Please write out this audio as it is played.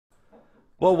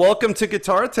Well, welcome to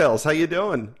Guitar Tales. How you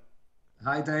doing?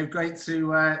 Hi, Dave. Great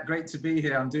to be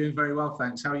here. I'm doing very well,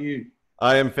 thanks. How are you?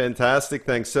 I am fantastic,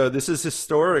 thanks. So this is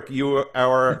historic. You are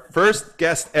our first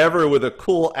guest ever with a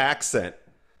cool accent.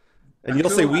 And A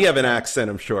you'll say cool we have an accent. accent,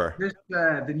 I'm sure. This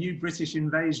the new British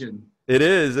invasion. It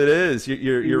is, it is.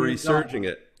 You're Few years on. resurging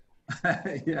it.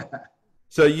 Yeah.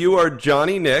 So you are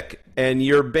Johnny Nick and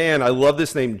your band, I love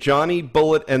this name, Johnny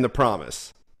Bullitt and the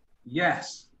Promise.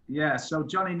 Yes. Yeah. So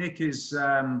Johnny Nick is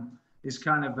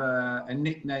kind of a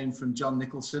nickname from John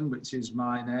Nicholson, which is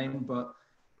my name. But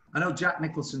I know Jack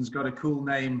Nicholson's got a cool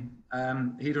name.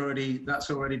 That's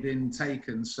already been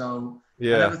taken. So I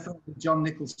Yeah. never thought that John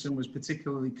Nicholson was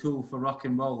particularly cool for rock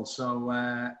and roll. So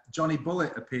Johnny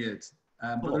Bullitt appeared.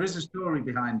 But there Cool. is a story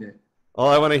behind it. Oh,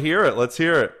 I want to hear it. Let's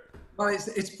hear it. Well,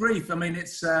 it's brief. I mean,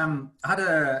 it's I had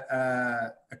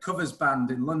a covers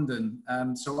band in London.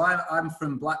 So I'm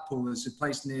from Blackpool. It's a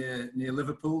place near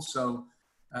Liverpool. So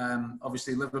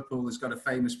obviously Liverpool has got a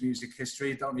famous music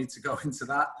history. Don't need to go into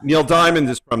that. Neil Diamond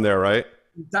is from there, right?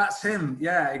 That's him.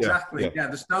 Yeah, Yeah, exactly. yeah. Yeah,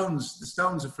 the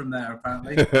Stones are from there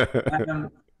apparently.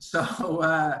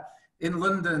 So in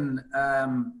London,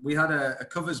 we had a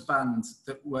covers band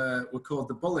that were called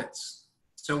the Bullits.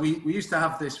 So we used to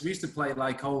have this. We used to play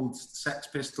like old Sex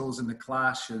Pistols and the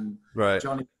Clash and Right.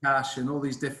 Johnny Cash and all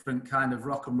these different kind of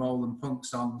rock and roll and punk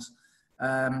songs.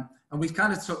 And we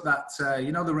kind of took that. The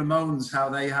Ramones, how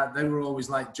they were always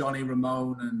like Johnny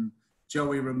Ramone and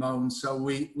Joey Ramone. So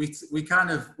we kind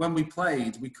of, when we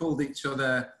played, we called each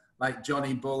other like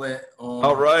Johnny Bullitt All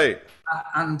or right.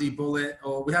 Andy Bullitt,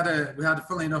 or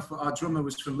funnily enough, our drummer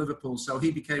was from Liverpool, so he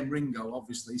became Ringo,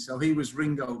 obviously. So he was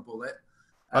Ringo Bullitt.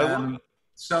 I love Um,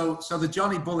 so the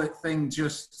Johnny Bullitt thing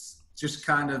just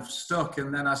kind of stuck,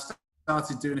 and then I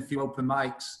started doing a few open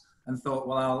mics and thought,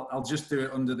 well, I'll just do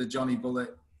it under the Johnny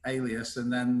Bullitt alias,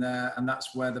 and then and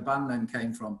that's where the band then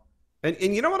came from. And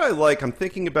you know what I like? I'm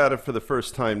thinking about it for the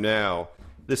first time now.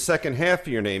 The second half of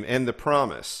your name and the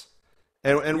promise.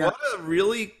 And Yeah, what a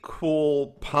really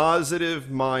cool,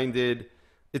 positive minded,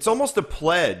 it's almost a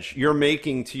pledge you're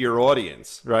making to your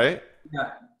audience, right?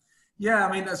 yeah. Yeah,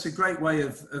 I mean, that's a great way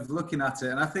of looking at it.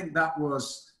 And I think that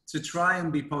was to try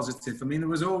and be positive. I mean, there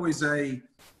was always I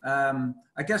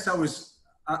guess I was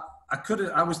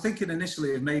thinking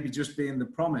initially of maybe just being The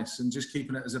Promise and just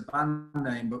keeping it as a band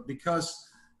name. But because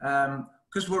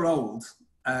we're old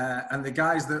and the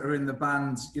guys that are in the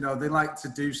band, they like to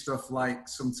do stuff like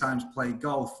sometimes play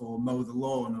golf or mow the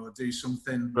lawn or do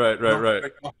something Right, right, not right.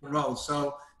 very rock and roll.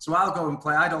 So I'll go and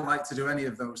play. I don't like to do any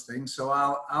of those things, so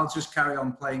I'll just carry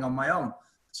on playing on my own.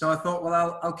 So I thought,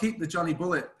 well, I'll keep the Johnny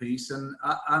Bullitt piece, and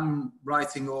I'm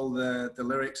writing all the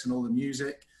lyrics and all the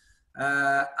music,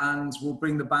 and we'll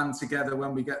bring the band together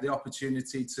when we get the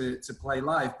opportunity to play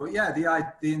live. But yeah,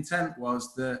 the intent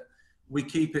was that we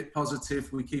keep it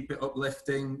positive, we keep it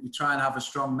uplifting, we try and have a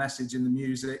strong message in the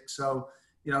music. So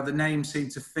the name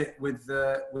seemed to fit with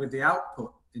the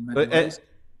output in many But ways.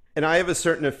 and I have a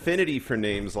certain affinity for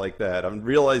names like that. I'm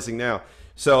realizing now.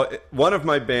 So one of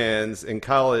my bands in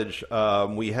college,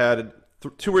 we had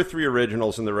two or three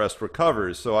originals and the rest were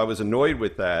covers. So I was annoyed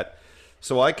with that.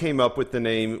 So I came up with the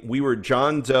name. We were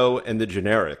John Doe and the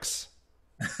Generics,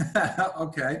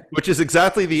 Okay. which is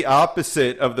exactly the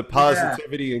opposite of the Yeah.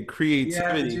 positivity and Yeah, the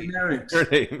creativity in generics. your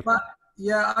name. But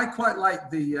yeah, I quite like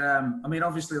the. I mean,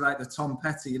 obviously, like the Tom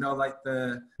Petty, like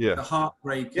Yeah. the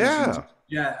Heartbreakers, and Yeah.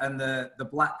 yeah, and the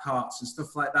Black Hearts and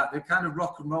stuff like that. They're kind of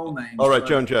rock and roll All names, right, but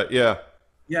Joan Jett. Yeah.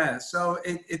 yeah. So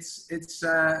it's.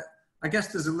 I guess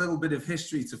there's a little bit of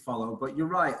history to follow, but you're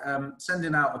right.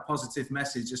 Sending out a positive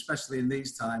message, especially in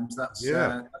these times,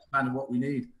 Yeah. that's kind of what we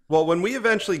need. Well, when we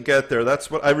eventually get there, that's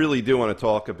what I really do want to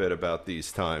talk a bit about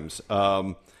these times.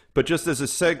 But just as a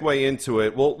segue into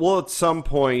it, we'll at some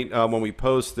point when we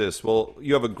post this,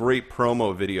 you have a great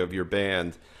promo video of your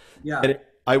band, Yeah. and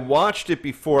I watched it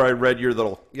before I read your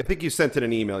little. I think you sent it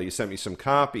an email. You sent me some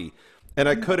copy, and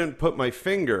I couldn't put my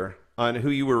finger on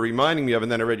who you were reminding me of,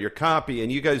 and then I read your copy,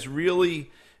 and you guys really.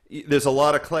 There's a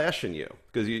lot of Clash in you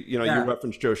because you Yeah.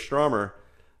 referenced Joe Strummer,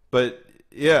 but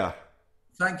yeah,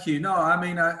 Thank you. No, I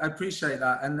mean, I appreciate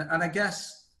that. And I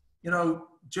guess,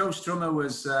 Joe Strummer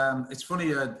was, it's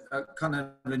funny, a kind of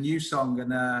a new song.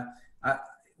 And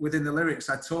within the lyrics,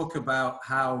 I talk about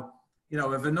how,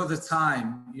 of another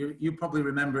time, you probably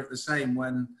remember it the same,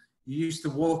 when you used to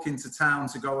walk into town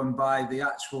to go and buy the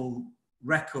actual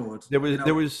record. there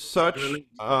was such Release.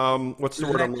 what's It the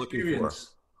was word an I'm looking for? experience.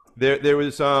 There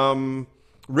was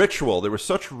ritual. There was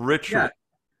such ritual Yeah.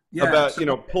 Yeah. about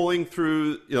So, pulling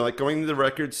through, like going to the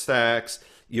record stacks.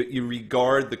 You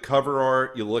regard the cover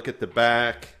art. You look at the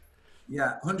back.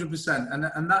 yeah, 100%.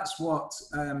 And that's what,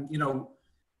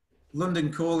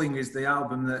 London Calling is the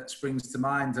album that springs to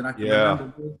mind, and I can Yeah.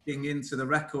 remember walking into the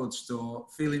record store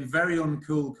feeling very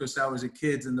uncool because I was a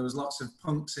kid and there was lots of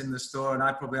punks in the store, and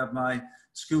I probably had my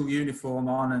school uniform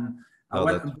on, and I Oh,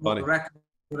 went that's and bought funny. the record,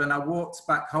 and I walked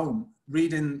back home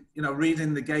reading,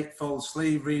 reading the gatefold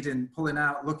sleeve, pulling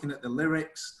out, looking at the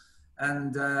lyrics,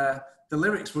 and the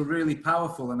lyrics were really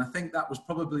powerful, and I think that was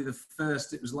probably the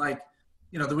first. It was like,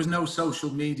 there was no social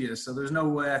media, so there was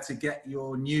nowhere to get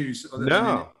your news other than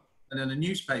No. in a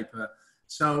newspaper.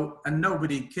 So, and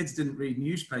kids didn't read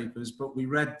newspapers, but we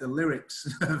read the lyrics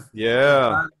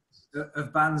Yeah.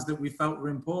 of bands that we felt were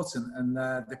important. And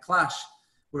the Clash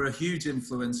were a huge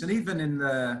influence. And even in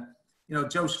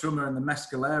Joe Strummer and the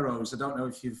Mescaleros, I don't know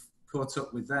if you've caught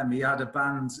up with them. He had a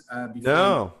band before.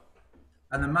 No.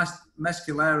 And the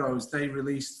Mescaleros, they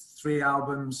released 3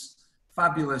 albums,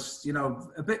 fabulous,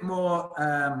 a bit more,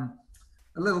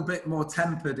 a little bit more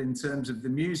tempered in terms of the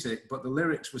music, but the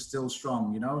lyrics were still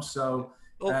strong, So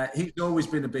he's always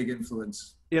been a big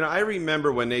influence. I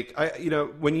remember when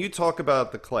when you talk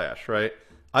about the Clash, right?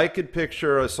 I could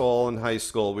picture us all in high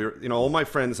school. We were, all my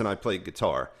friends and I played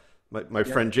guitar. My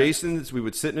friend Jason's, we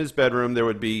would sit in his bedroom. There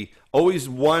would be always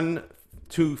one,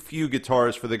 too few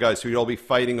guitars for the guys. So we'd all be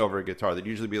fighting over a guitar. There'd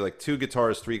usually be like 2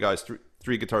 guitars, 3 guys,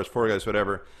 3 guitars, 4 guys,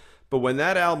 whatever. But when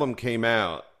that album came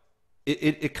out,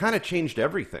 it kind of changed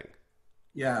everything.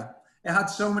 Yeah, it had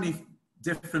so many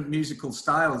different musical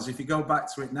styles. If you go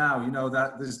back to it now,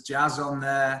 that there's jazz on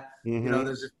there. Mm-hmm.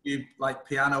 There's a few like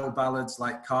piano ballads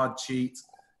like Card Cheat.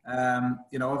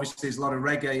 Obviously there's a lot of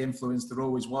reggae influence. There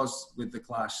always was with the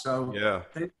Clash. So Yeah.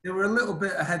 they were a little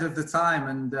bit ahead of the time.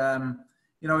 And,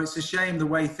 it's a shame the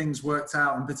way things worked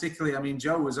out. And particularly, I mean,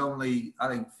 Joe was only, I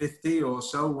think, 50 or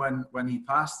so when he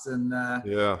passed. And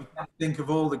Yeah. you can't think of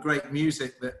all the great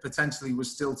music that potentially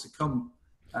was still to come.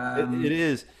 It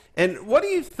is. And what do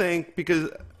you think? Because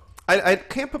I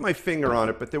can't put my finger on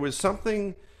it, but there was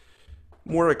something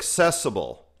more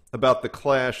accessible about the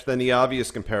Clash than the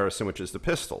obvious comparison, which is the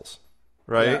Pistols,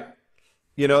 right?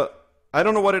 Yeah. I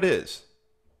don't know what it is.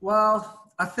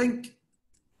 Well, I think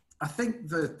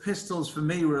the Pistols for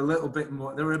me were a little bit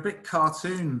more. They were a bit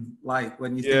cartoon-like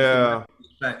when you think in that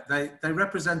respect. They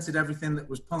represented everything that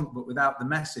was punk, but without the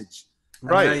message.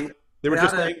 And Right. They were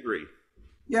just angry.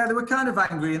 Yeah, they were kind of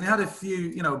angry, and they had a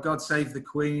few, God Save the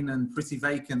Queen and Pretty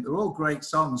Vacant. They're all great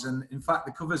songs, and in fact,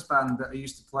 the covers band that I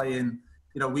used to play in,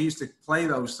 we used to play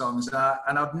those songs,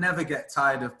 and I'd never get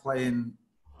tired of playing.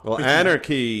 Well,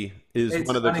 Anarchy is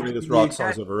one of the greatest rock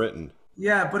songs ever written.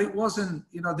 Yeah, but it wasn't,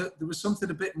 there was something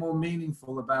a bit more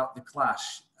meaningful about the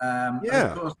Clash. And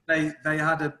of course, they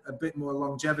had a bit more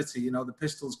longevity. The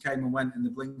Pistols came and went in the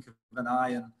blink of an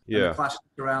eye, and the Clash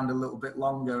stuck around a little bit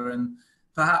longer, and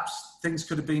perhaps things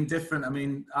could have been different. I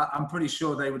mean, I'm pretty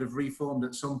sure they would have reformed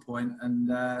at some point, and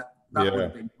that would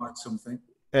have been quite something.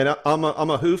 And I'm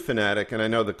a Who fanatic, and I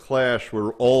know the Clash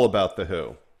were all about the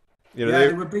Who.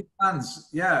 They were big fans.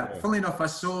 Yeah. Funnily enough, I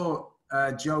saw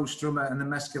Joe Strummer and the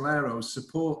Mescaleros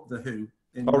support the Who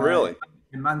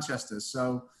in Manchester.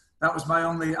 So that was my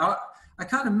only. I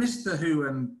kind of missed the Who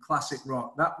and classic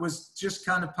rock. That was just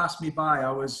kind of passed me by.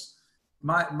 I was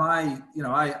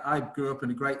I grew up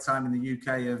in a great time in the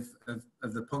UK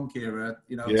of the punk era.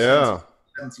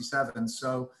 77.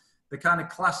 So the kind of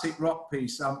classic rock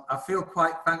piece, I feel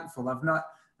quite thankful.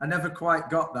 I never quite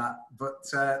got that, but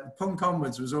punk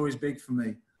onwards was always big for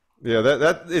me. Yeah,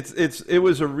 it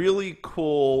was a really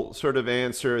cool sort of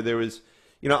answer. There was,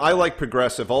 I like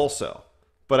progressive also,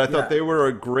 but I thought they were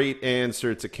a great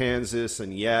answer to Kansas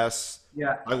and Yes.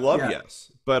 Yeah, I love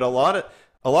Yes, but a lot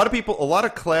of people, a lot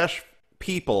of Clash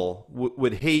people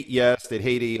would hate Yes. They'd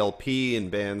hate ELP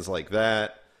and bands like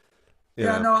that.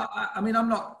 I mean, I'm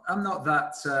not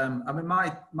that. I mean,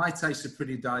 my tastes are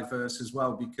pretty diverse as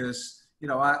well because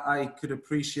I could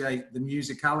appreciate the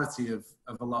musicality of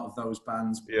a lot of those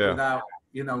bands without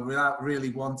really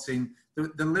wanting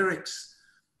the lyrics.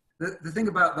 The thing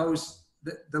about those,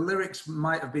 the lyrics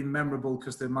might have been memorable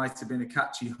because there might have been a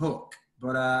catchy hook,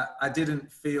 but I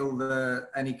didn't feel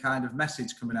any kind of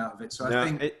message coming out of it. So I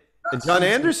think. And John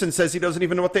Anderson says he doesn't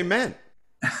even know what they meant.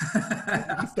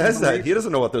 He says that. He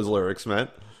doesn't know what those lyrics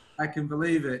meant. I can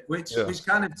believe it, which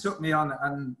kind of took me on.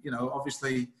 And,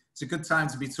 obviously it's a good time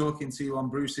to be talking to you on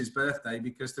Bruce's birthday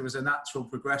because there was a natural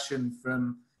progression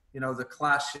from, the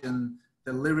Clash and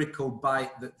the lyrical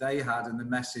bite that they had and the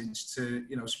message to,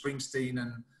 Springsteen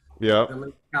and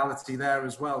the lyricality there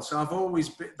as well. So I've always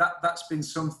been, that's been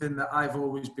something that I've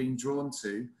always been drawn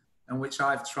to and which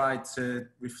I've tried to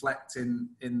reflect in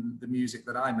the music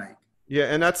that I make. Yeah,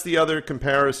 and that's the other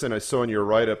comparison I saw in your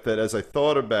write-up that as I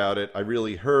thought about it, I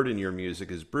really heard in your music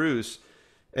is Bruce,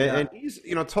 And he's,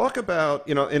 talk about,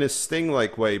 in a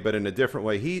Sting-like way, but in a different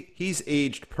way. He's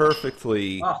aged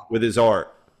perfectly Oh, with his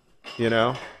art, you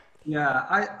know? yeah.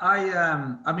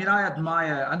 I mean, I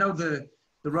admire. I know the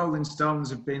Rolling Stones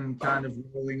have been kind of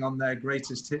rolling on their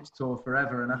greatest hits tour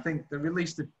forever, and I think they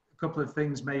released a couple of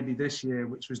things maybe this year,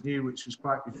 which was new, which was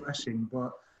quite refreshing.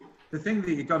 But the thing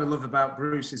that you got to love about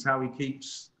Bruce is how he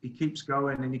keeps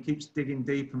going and he keeps digging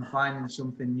deep and finding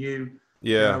something new.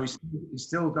 You know, Yeah. he's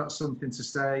still got something to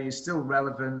say. He's still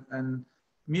relevant, and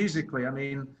musically, I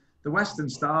mean, the Western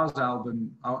Stars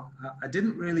album, I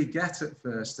didn't really get at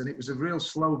first, and it was a real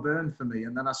slow burn for me.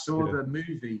 And then I saw Yeah. the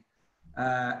movie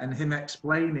and him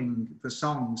explaining the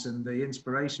songs and the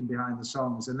inspiration behind the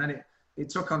songs, and then it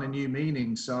took on a new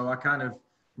meaning. So I kind of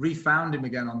refound him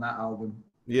again on that album.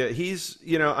 Yeah, he's,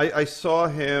 I saw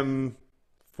him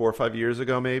 4 or 5 years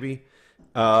ago, maybe.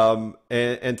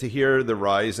 And to hear The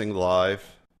Rising live,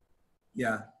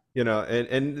 Yeah,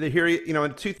 and to hear,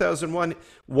 in 2001,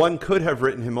 one could have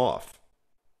written him off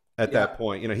at yeah, that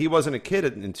point. He wasn't a kid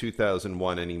in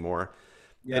 2001 anymore.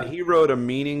 And yeah, he wrote a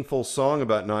meaningful song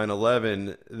about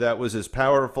 9/11 that was as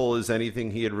powerful as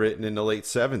anything he had written in the late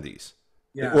 70s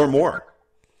yeah. or more.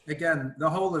 Again, the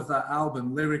whole of that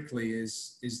album lyrically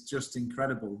is just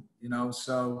incredible,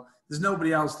 So there's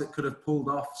nobody else that could have pulled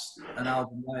off an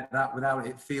album like that without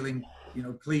it feeling,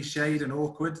 cliched and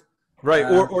awkward. Right,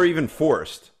 Um, or even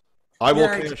forced. I will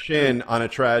yeah, cash exactly. in on a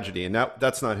tragedy, and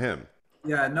that's not him.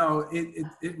 Yeah, no,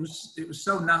 it was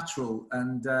so natural,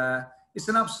 and it's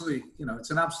an absolute,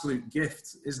 it's an absolute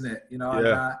gift, isn't it? And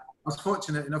Yeah, I was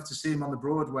fortunate enough to see him on the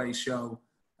Broadway show,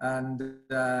 and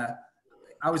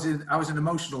I was an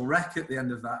emotional wreck at the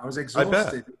end of that. I was I bet.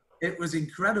 exhausted. It was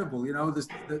incredible,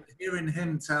 hearing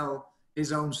him tell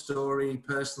his own story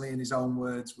personally in his own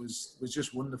words was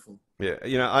just wonderful. Yeah,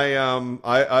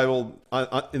 I will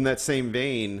in that same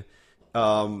vein.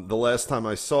 The last time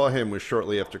I saw him was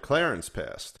shortly after Clarence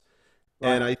passed,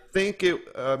 and Right. I think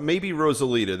it maybe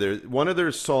Rosalita. There, one of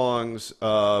their songs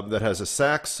that has a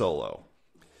sax solo.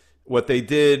 What they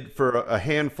did for a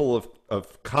handful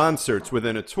of concerts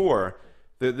within a tour,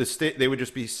 they would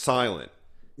just be silent.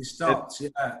 He And stopped. Yeah.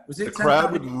 Was the it 10th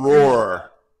crowd would Avenue Freeze Out?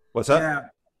 roar. What's that? Yeah.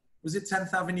 Was it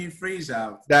 10th Avenue Freeze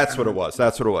Out? That's And what it the was.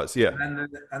 That's what it was. Yeah.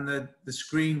 and the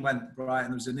screen went bright and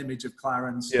there was an image of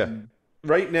Clarence Yeah. and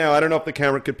Right now, I don't know if the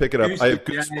camera could pick it up. I have music.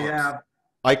 Yeah, goosebumps. yeah.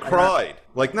 I I have, cried,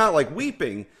 like not like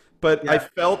weeping, but I yeah,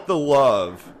 felt the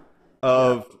love yeah,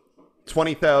 of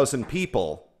 20,000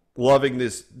 people loving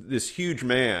this huge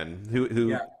man who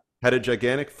yeah, had a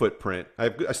gigantic footprint. I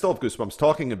still have goosebumps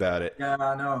talking about it, yeah.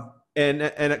 I know. and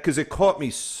because it caught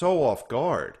me so off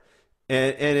guard,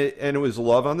 and it was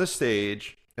love on the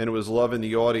stage, and it was love in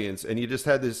the audience, and you just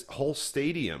had this whole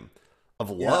stadium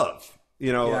of Yeah, love,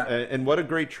 yeah. and what a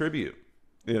great tribute,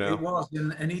 you It know. was,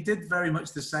 and he did very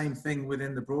much the same thing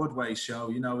within the Broadway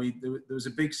show. There was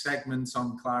a big segment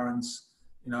on Clarence,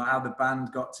 how the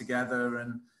band got together,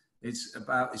 and it's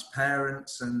about his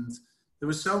parents, and there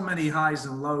were so many highs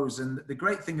and lows. And the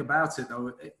great thing about it,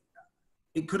 though,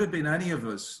 it could have been any of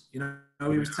us. He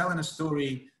was telling a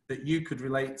story that you could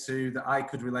relate to, that I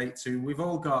could relate to. We've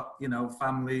all got,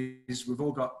 families, we've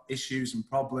all got issues and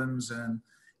problems, and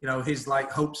his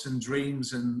like hopes and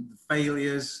dreams and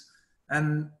failures,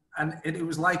 and it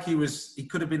was like he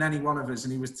could have been any one of us,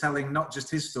 and he was telling not just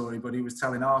his story, but he was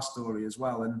telling our story as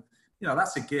well. And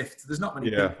that's a gift. There's not many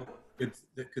Yeah. people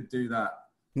that could do that.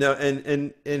 No,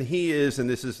 and he is, and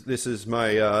this is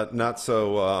my not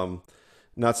so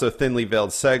thinly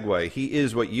veiled segue. He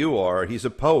is what you are. He's a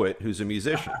poet who's a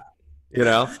musician. You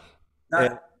know,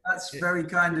 and, That's very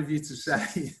kind of you to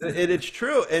say. and it's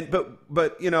true. And but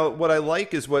what I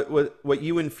like is what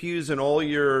you infuse in all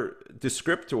your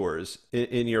descriptors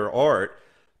in your art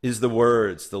is the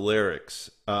words, the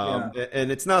lyrics. Yeah.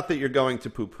 And it's not that you're going to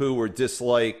poo-poo or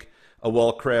dislike a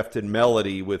well-crafted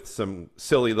melody with some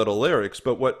silly little lyrics,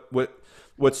 but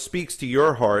what speaks to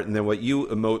your heart and then what you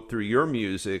emote through your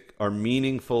music are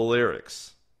meaningful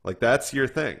lyrics. Like that's your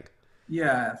thing.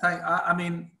 Yeah, I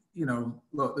mean,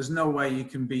 look, there's no way you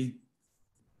can be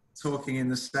talking in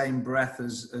the same breath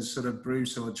as sort of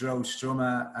Bruce or Joe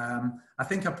Strummer. I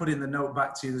think I put in the note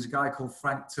back to you. There's a guy called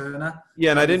Frank Turner. Yeah,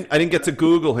 and I didn't get to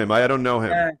Google him. I don't know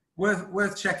him.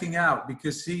 Worth checking out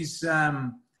because he's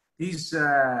I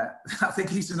think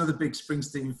he's another big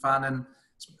Springsteen fan, and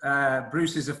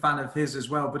Bruce is a fan of his as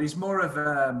well. But he's more of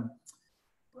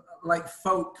like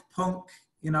folk punk,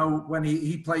 when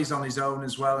he plays on his own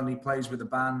as well, and he plays with a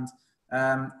band.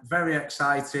 Very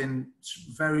exciting,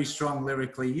 very strong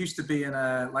lyrically. He used to be in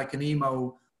like an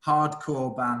emo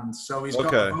hardcore band, so he's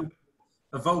got Okay.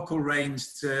 a vocal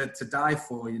range to die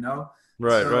for,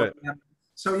 Right, So, right.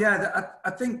 So yeah, I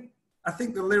think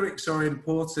the lyrics are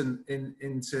important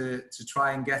to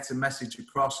try and get a message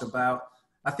across about.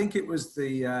 I think it was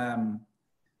the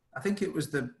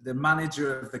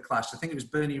manager of the Clash. I think it was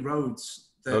Bernie Rhodes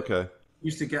that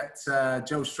used to get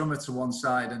Joe Strummer to one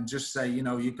side and just say, you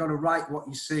know, you've got to write what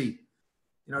you see.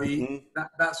 You know,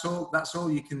 that's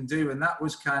all you can do. And that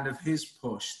was kind of his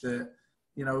push. That,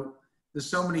 you know, there's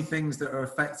so many things that are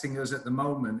affecting us at the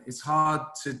moment. It's hard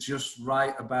to just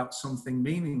write about something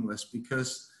meaningless,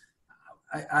 because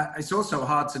it's also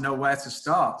hard to know where to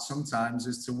start sometimes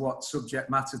as to what subject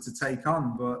matter to take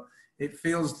on. But it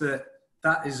feels that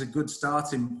is a good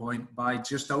starting point by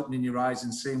just opening your eyes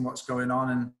and seeing what's going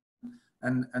on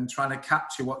and trying to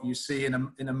capture what you see in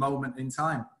a moment in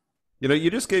time. You know,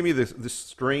 you just gave me the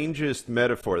strangest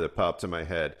metaphor that popped in my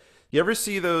head. You ever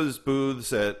see those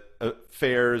booths at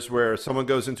fairs where someone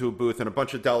goes into a booth and a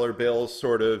bunch of dollar bills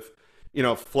sort of, you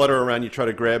know, flutter around? You try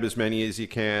to grab as many as you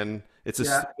can. It's a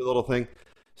stupid little thing.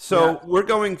 So we're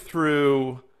going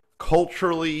through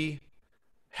culturally,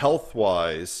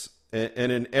 health-wise,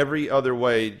 and in every other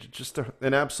way, just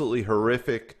an absolutely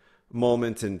horrific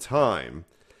moment in time.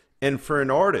 And for an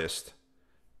artist,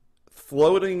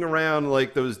 floating around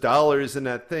like those dollars in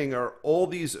that thing are all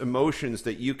these emotions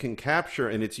that you can capture,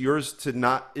 and it's yours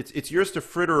to it's yours to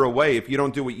fritter away if you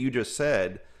don't do what you just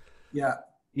said. Yeah.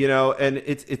 You know, and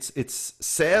it's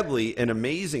sadly an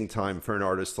amazing time for an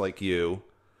artist like you,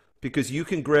 because you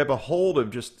can grab a hold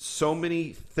of just so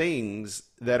many things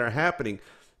that are happening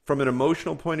from an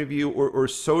emotional point of view, or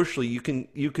socially. You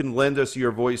can lend us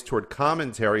your voice toward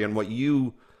commentary on what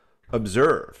you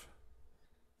observe.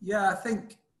 Yeah, I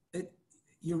think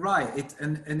you're right.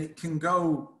 And it can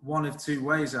go one of two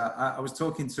ways. I was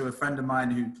talking to a friend of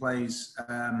mine who plays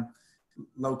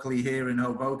locally here in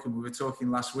Hoboken. We were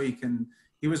talking last week, and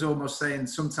he was almost saying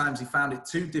sometimes he found it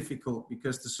too difficult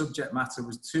because the subject matter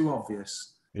was too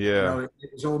obvious. Yeah. You know,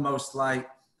 it was almost like,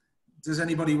 does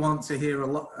anybody want to hear a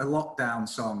lockdown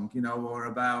song, you know, or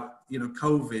about, you know,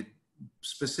 COVID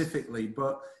specifically?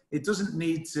 But it doesn't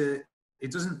need to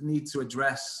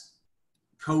address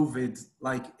COVID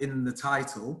like in the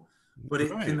title, but it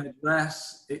can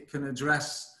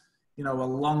address, you know, a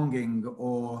longing,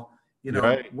 or, you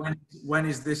know, when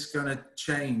is this going to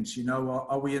change? You know,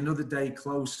 are we another day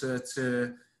closer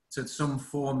to some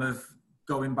form of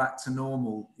going back to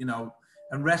normal, you know,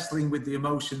 and wrestling with the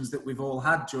emotions that we've all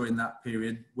had during that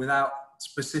period without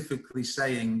specifically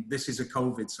saying this is a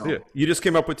COVID song. Yeah. You just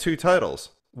came up with two titles: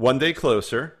 One Day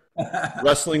Closer,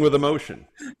 Wrestling with Emotion.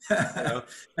 You know?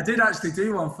 I did actually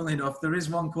do one, funnily enough. There is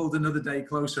one called Another Day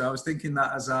Closer. I was thinking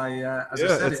that as I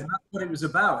said it, and that's what it was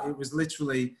about. It was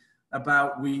literally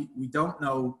about we don't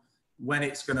know when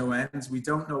it's going to end. We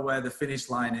don't know where the finish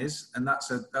line is, and that's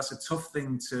a tough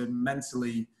thing to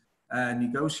mentally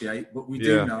negotiate. But we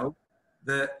do know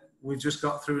that we've just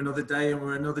got through another day, and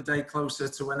we're another day closer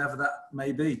to whenever that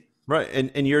may be. Right,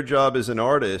 and your job as an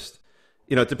artist,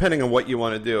 you know, depending on what you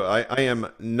want to do, I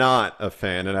am not a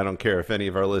fan, and I don't care if any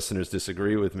of our listeners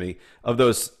disagree with me, of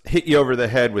those hit you over the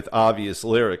head with obvious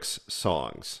lyrics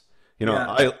songs. You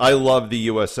know, I love the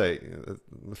USA.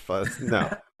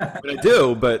 No, but I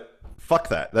do, but fuck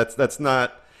that. That's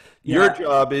not your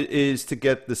job. Is to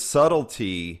get the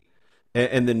subtlety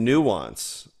and the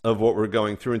nuance of what we're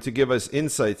going through, and to give us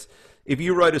insights. If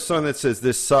you write a song that says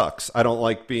this sucks, I don't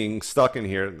like being stuck in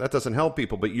here, that doesn't help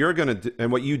people. But you're going to,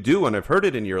 and what you do, and I've heard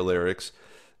it in your lyrics,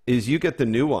 is you get the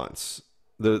nuance,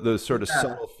 those sort of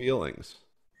subtle feelings.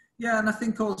 Yeah, and I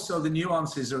think also the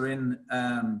nuances are in,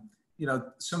 you know,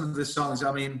 some of the songs.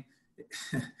 I mean,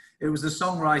 it was the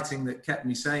songwriting that kept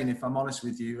me sane, if I'm honest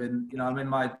with you. And, you know, I'm in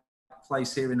my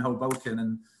place here in Hoboken,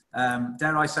 and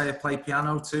dare I say I play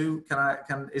piano too?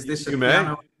 Is this a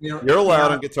piano? You're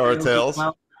allowed on Guitar Tales.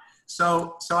 Well,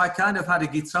 so I kind of had a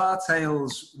Guitar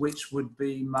Tales, which would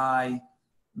be my,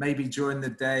 maybe during the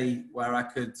day where I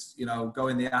could, you know, go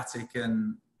in the attic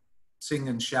and sing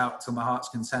and shout till my heart's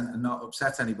content and not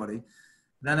upset anybody.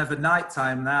 Then of a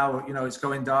nighttime now, you know, it's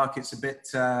going dark, it's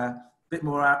a bit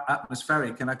more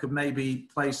atmospheric, and I could maybe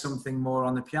play something more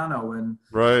on the piano. And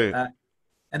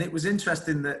and it was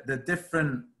interesting that the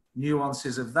different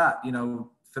nuances of that, you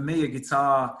know, for me, a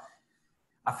guitar,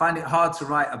 I find it hard to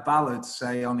write a ballad,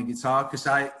 say, on a guitar, because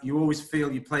you always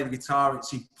feel you play the guitar,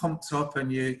 you're pumped up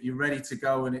and you're ready to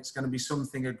go, and it's going to be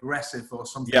something aggressive or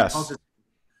something positive.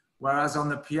 Whereas on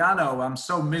the piano, I'm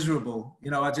so miserable. You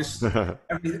know, I just,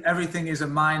 everything is a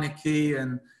minor key.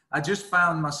 And I just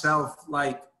found myself,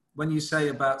 like, when you say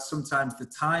about sometimes the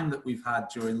time that we've had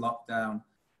during lockdown,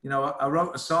 you know, I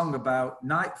wrote a song about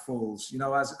nightfalls, you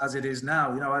know, as it is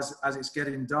now, you know, as it's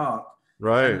getting dark.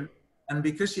 Right. And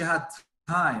because you had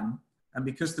time, And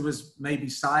because there was maybe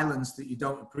silence that you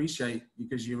don't appreciate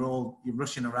because you're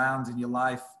rushing around in your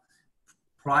life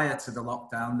prior to the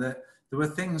lockdown, that there were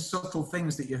things, subtle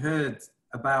things that you heard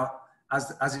about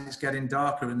as it's getting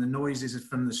darker, and the noises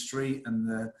from the street and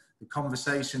the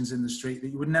conversations in the street that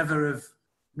you would never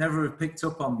have picked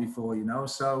up on before, you know.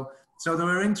 So there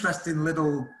were interesting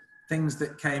little things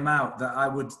that came out that I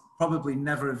would probably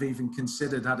never have even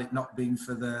considered had it not been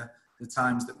for the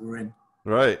times that we're in.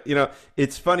 Right. You know,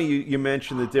 it's funny you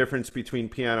mentioned the difference between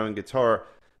piano and guitar.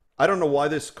 I don't know why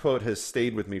this quote has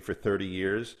stayed with me for 30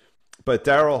 years, but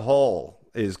Daryl Hall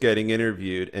is getting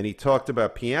interviewed, and he talked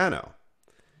about piano.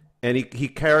 And he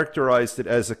characterized it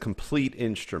as a complete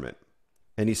instrument.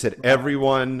 And he said,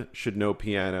 everyone should know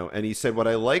piano. And he said, what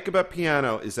I like about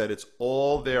piano is that it's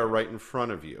all there right in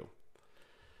front of you.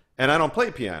 And I don't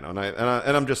play piano, and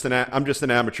I'm just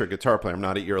an amateur guitar player. I'm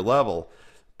not at your level.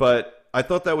 But I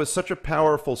thought that was such a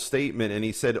powerful statement. And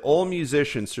he said, all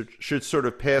musicians should sort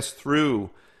of pass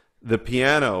through the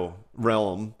piano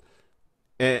realm,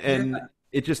 and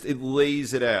it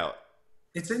lays it out.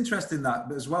 It's interesting that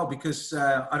as well, because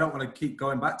I don't want to keep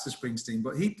going back to Springsteen,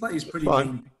 but he plays pretty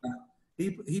mean.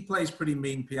 He plays pretty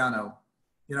mean piano,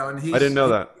 you know. And I didn't know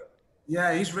that.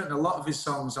 Yeah, he's written a lot of his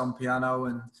songs on piano,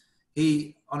 and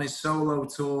he on his solo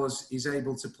tours he's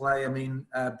able to play. I mean,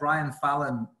 Brian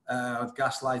Fallon of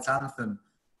Gaslight Anthem,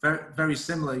 very very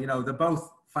similar. You know, they're both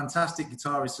fantastic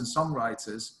guitarists and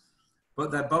songwriters,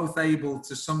 but they're both able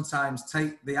to sometimes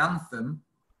take the anthem,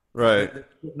 right, that they're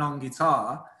putting on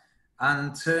guitar,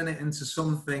 and turn it into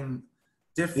something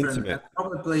different, and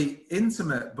probably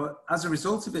intimate, but as a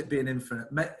result of it being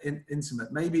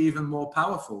intimate, maybe even more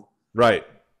powerful. Right.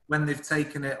 When they've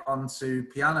taken it onto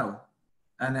piano,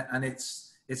 and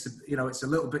it's you know, it's a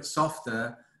little bit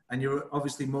softer, and you're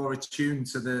obviously more attuned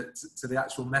to the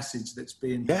actual message that's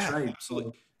being portrayed. Yeah,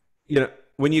 absolutely. You know,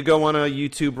 when you go on a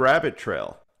YouTube rabbit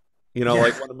trail, you know,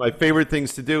 like one of my favorite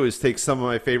things to do is take some of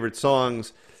my favorite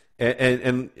songs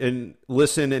and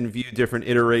listen and view different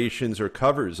iterations or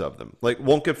covers of them. Like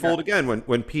Won't Get Fooled Again,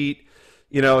 when Pete,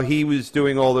 you know, he was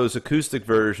doing all those acoustic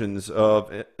versions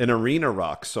of an arena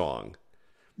rock song.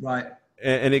 Right.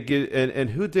 And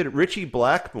who did it? Richie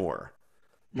Blackmore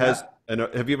has. And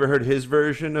have you ever heard his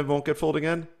version of Won't Get Fooled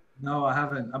Again? No, I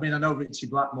haven't. I mean, I know Richie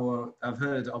Blackmore. I've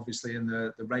heard obviously in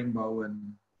the Rainbow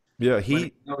and. Yeah,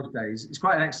 those days. He's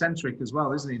quite an eccentric as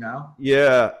well, isn't he now?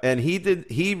 Yeah, and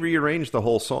he rearranged the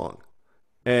whole song,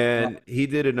 and he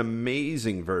did an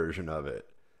amazing version of it.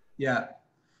 Yeah,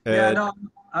 no,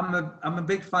 I'm a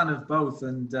big fan of both,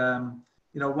 and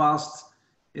you know, whilst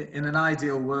in an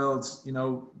ideal world, you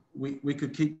know, we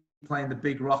could keep playing the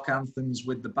big rock anthems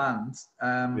with the band.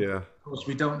 Of course,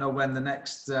 we don't know when the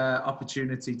next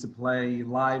opportunity to play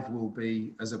live will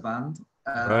be as a band.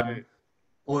 Right.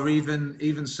 Or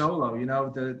even solo, you know,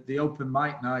 the open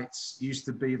mic nights used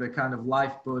to be the kind of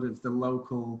lifeblood of the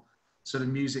local sort of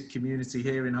music community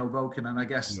here in Hoboken, and I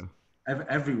guess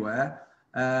everywhere.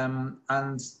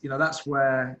 And you know, that's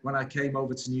where, when I came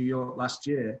over to New York last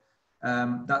year,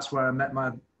 that's where I met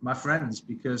my friends,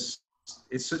 because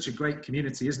it's such a great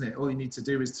community, isn't it? All you need to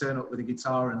do is turn up with a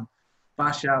guitar and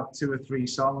bash out 2 or 3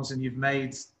 songs, and you've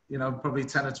made, you know, probably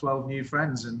 10 or 12 new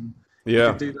friends, and you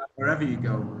can do that wherever you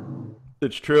go.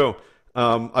 It's true.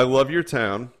 I love your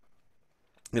town.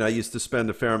 And I used to spend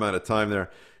a fair amount of time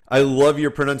there. I love your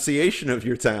pronunciation of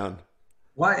your town.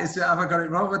 Why is it? Have I got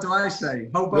it wrong? What do I say?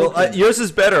 Hoboken. Well, yours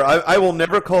is better. I will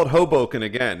never call it Hoboken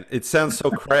again. It sounds so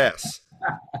crass.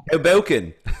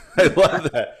 Hoboken. I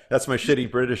love that. That's my shitty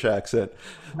British accent.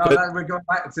 No, we're going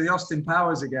back to the Austin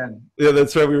Powers again. Yeah,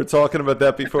 that's right. We were talking about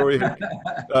that before we.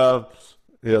 Yeah,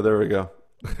 there we go.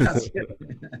 That's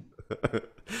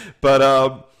it.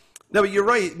 But. No, but you're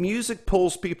right. Music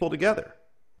pulls people together.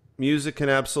 Music can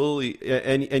absolutely,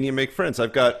 and you make friends.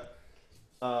 I've got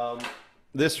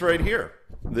this right here.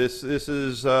 This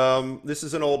is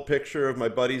an old picture of my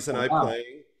buddies and I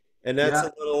playing, and that's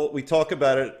a little. We talk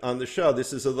about it on the show.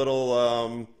 This is a little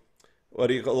a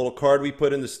little card we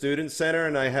put in the student center,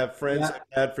 and I have friends I've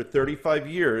had for 35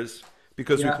 years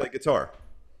because we play guitar,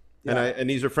 and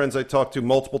these are friends I talk to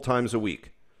multiple times a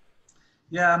week.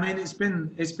 Yeah, I mean, it's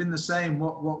been the same.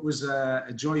 What was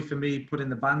a joy for me putting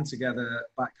the band together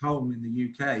back home in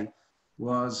the UK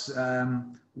was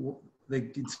the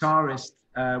guitarist.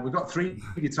 We've got 3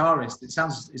 guitarists. It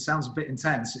sounds a bit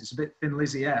intense. It's a bit Thin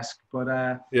Lizzy-esque,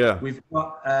 but we've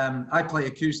got. I play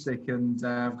acoustic, and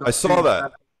I've got. I saw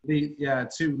that.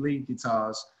 2 lead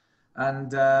guitars,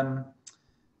 and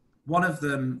one of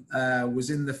them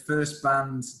was in the first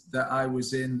band that I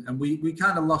was in, and we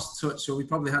kind of lost touch, so we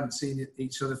probably hadn't seen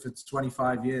each other for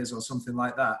 25 years or something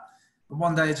like that. And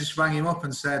one day I just rang him up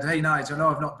and said, "Hey, Nigel, I know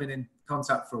I've not been in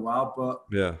contact for a while, but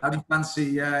Yeah. how do you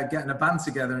fancy getting a band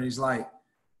together?" And he's like,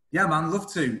 "Yeah, man,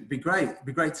 love to. It'd be great. It'd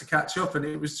be great to catch up." And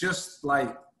it was just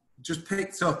like, just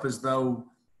picked up as though,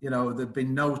 you know, there'd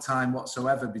been no time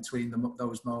whatsoever between them,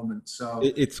 those moments. So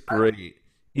It's great.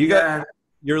 You yeah, got,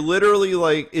 you're literally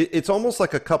like, it's almost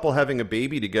like a couple having a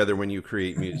baby together when you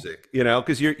create music, you know,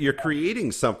 because you're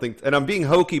creating something, and I'm being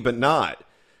hokey, but not,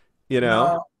 you know?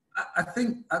 no, I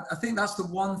think that's the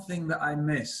one thing that I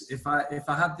miss. If I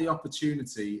had the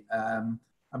opportunity,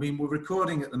 I mean, we're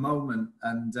recording at the moment,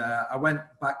 and I went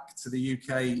back to the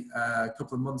UK a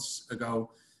couple of months ago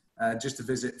just to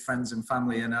visit friends and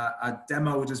family, and I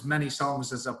demoed as many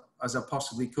songs as I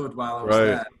possibly could while I was Right.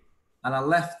 there, and I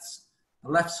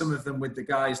left some of them with the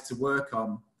guys to work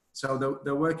on. So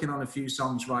they're working on a few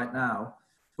songs right now,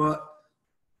 but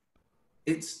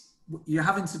you're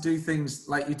having to do things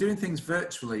like you're doing things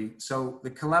virtually. So the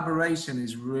collaboration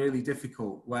is really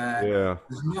difficult, where Yeah.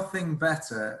 there's nothing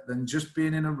better than just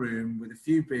being in a room with a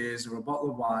few beers or a bottle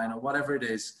of wine or whatever it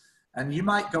is. And you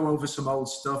might go over some old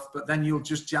stuff, but then you'll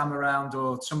just jam around,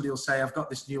 or somebody will say, "I've got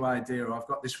this new idea," or "I've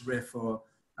got this riff," or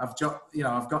I've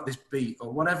got this beat,"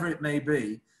 or whatever it may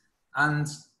be. And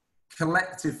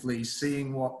collectively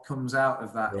seeing what comes out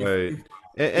of that. Right.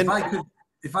 If And,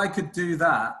 if I could do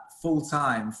that full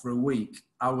time for a week,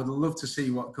 I would love to see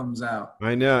what comes out.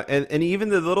 I know. And even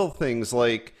the little things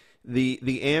like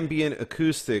the ambient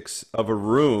acoustics of a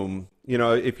room, you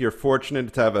know, if you're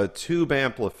fortunate to have a tube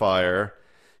amplifier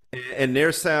and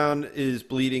their sound is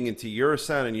bleeding into your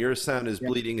sound and your sound is Yeah.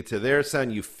 bleeding into their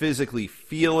sound, you physically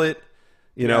feel it,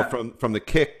 you know, Yeah. from the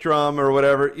kick drum or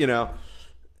whatever, you know.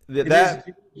 That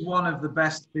It is one of the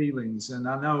best feelings, and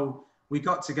I know we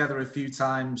got together a few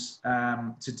times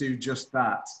to do just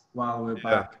that while we're yeah.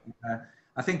 back.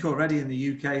 I think already in the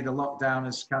UK, the lockdown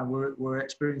is we're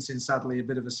experiencing sadly a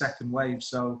bit of a second wave.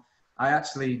 So I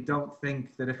actually don't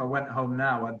think that if I went home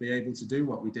now, I'd be able to do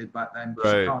what we did back then,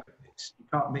 because Right. you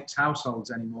can't mix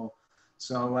households anymore.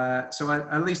 So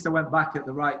at least I went back at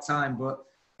the right time. But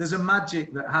there's a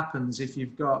magic that happens if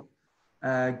you've got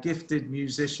gifted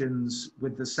musicians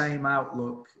with the same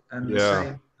outlook and the Yeah.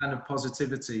 same kind of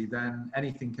positivity, then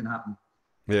anything can happen.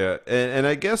 Yeah. And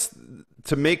I guess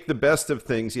to make the best of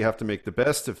things, you have to make the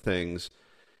best of things.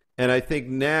 And I think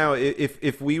now,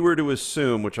 if we were to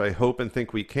assume, which I hope and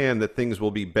think we can, that things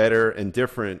will be better and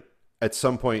different at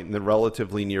some point in the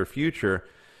relatively near future,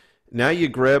 now you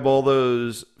grab all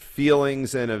those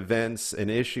feelings and events and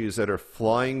issues that are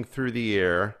flying through the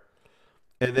air,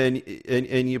 and then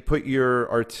and you put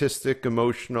your artistic,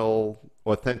 emotional,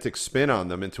 authentic spin on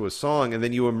them into a song, and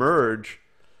then you emerge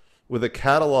with a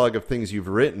catalog of things you've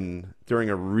written during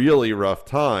a really rough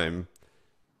time,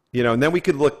 you know, and then we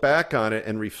could look back on it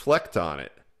and reflect on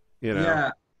it, you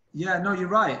know. No, you're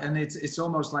right, and it's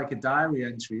almost like a diary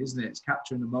entry, isn't it? It's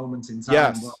capturing a moment in time.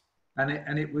 Yes.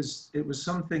 And it was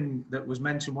something that was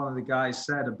mentioned. One of the guys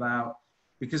said about,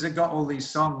 because it got all these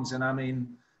songs, and I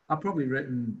mean, I've probably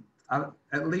written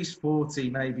at least 40,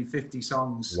 maybe 50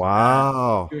 songs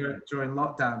Wow. during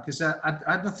lockdown, because I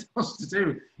had nothing else to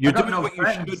do. You're I got doing no what you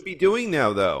friends. should be doing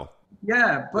now, though.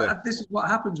 Yeah, but Yeah. this is what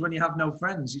happens when you have no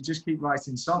friends. You just keep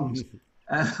writing songs.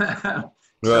 Right,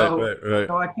 So, right, right.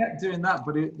 so I kept doing that,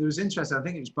 but it was interesting. I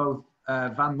think it was both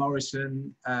Van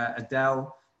Morrison,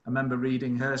 Adele. I remember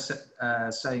reading her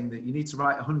saying that you need to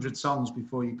write 100 songs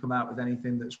before you come out with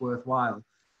anything that's worthwhile.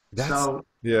 That's So,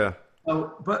 yeah,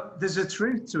 but there's a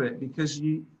truth to it, because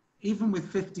even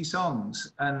with 50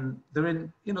 songs, and they're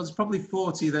in, there's probably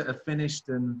 40 that are finished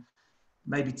and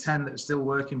maybe 10 that are still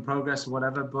work in progress or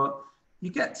whatever, but you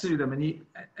get to them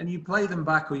and you play them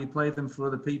back, or you play them for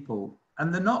other people,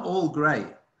 and they're not all great.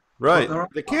 right. But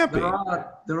They can't be.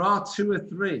 there are two or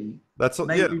three That's yeah,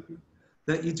 maybe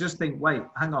that you just think, wait,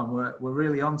 hang on, we're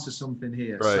really onto something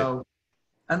here. right. So,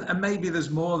 and maybe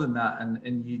there's more than that, and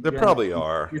you There you end up probably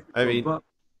are. difficult. I mean, But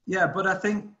yeah, but I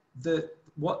think that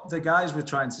what the guys were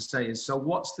trying to say is, so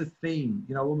what's the theme?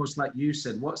 Almost like you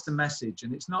said, what's the message?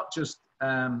 And it's not just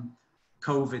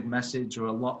COVID message or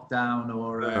a lockdown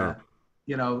or Yeah.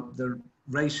 the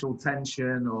racial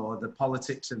tension or the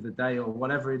politics of the day or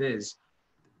whatever it is.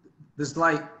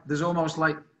 There's almost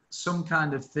like some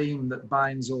kind of theme that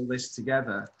binds all this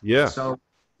together. yeah,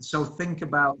 So think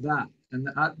about that, and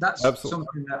that's absolutely.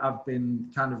 something that I've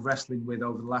been kind of wrestling with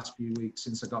over the last few weeks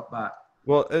since I got back.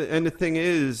 Well, and the thing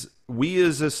is, we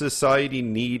as a society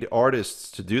need artists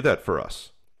to do that for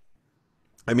us.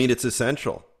 I mean, it's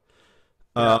essential.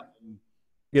 Yeah.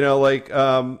 Like,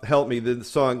 help me, the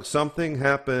song "Something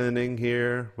Happening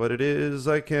Here," what it is,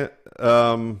 I can't.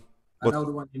 I know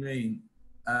the one you mean.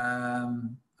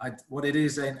 what it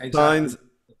is ain't exactly. Signs.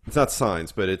 It's not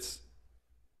signs, but it's.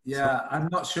 Yeah, I'm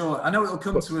not sure. I know it'll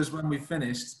come to us when we've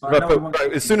finished, but I know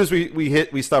But as soon as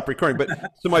we stop recording.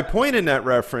 But so my point in that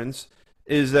reference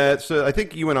is that, so I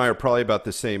think you and I are probably about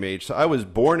the same age. So I was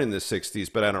born in the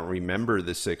 60s, but I don't remember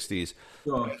the 60s.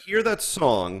 Sure. I hear that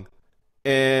song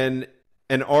and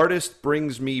an artist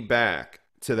brings me back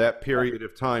to that period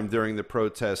of time during the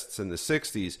protests in the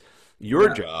 60s.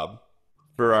 Your job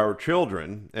for our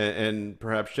children and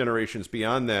perhaps generations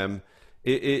beyond them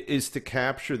is to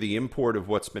capture the import of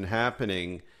what's been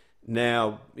happening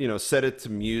now. Set it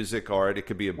to music, art. It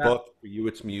could be a book. For you,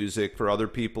 it's music. For other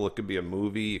people, it could be a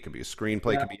movie. It could be a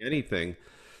screenplay. It could be anything.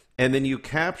 And then you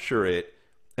capture it,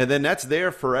 and then that's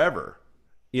there forever.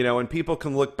 And people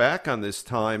can look back on this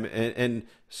time and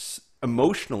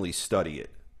emotionally study it.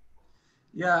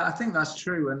 Yeah, I think that's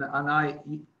true. And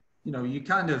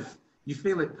you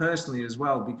feel it personally as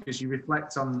well, because you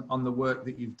reflect on the work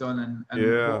that you've done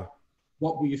and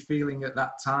what were you feeling at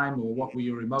that time, or what were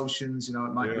your emotions? It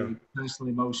might be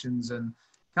personal emotions, and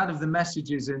kind of the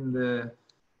messages in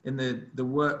the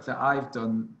work that I've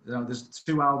done. There's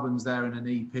 2 albums there and an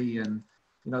EP, and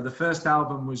the first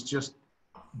album was just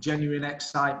genuine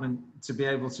excitement to be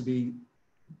able to be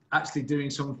actually doing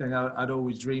something I'd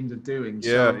always dreamed of doing.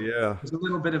 So there's a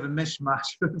little bit of a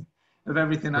mishmash of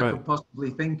everything I could possibly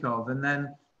think of. And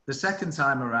then the second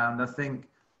time around, I think,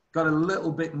 got a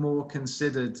little bit more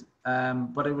considered,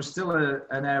 but it was still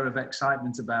an air of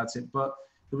excitement about it. But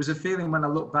there was a feeling when I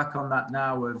look back on that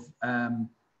now of,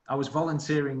 I was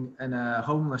volunteering in a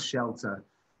homeless shelter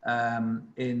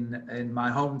in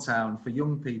my hometown for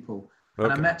young people.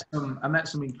 And I met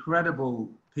some incredible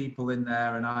people in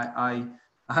there, and I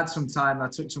had some time. I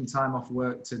took some time off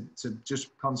work to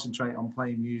just concentrate on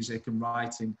playing music and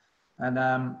writing. And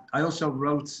I also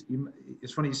wrote.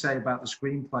 It's funny you say about the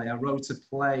screenplay. I wrote a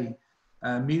play,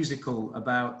 musical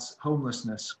about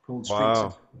homelessness called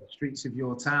Streets of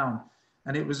Your Town,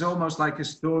 and it was almost like a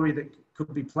story that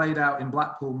could be played out in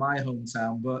Blackpool, my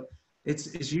hometown, but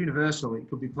it's universal. It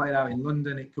could be played out in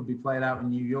London. It could be played out in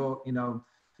New York.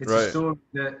 It's a story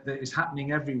that is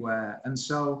happening everywhere. And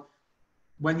so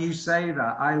when you say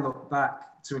that, I look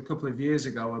back to a couple of years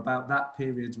ago about that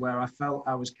period where I felt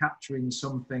I was capturing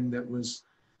something that was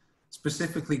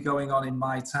specifically going on in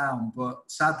my town. But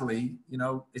sadly,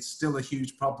 it's still a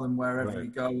huge problem wherever you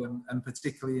go, and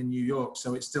particularly in New York.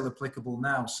 So it's still applicable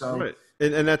now. So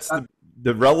and that's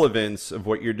the relevance of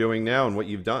what you're doing now and what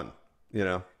you've done,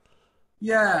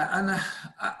 Yeah. And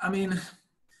I mean,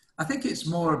 I think it's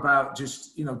more about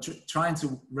just, trying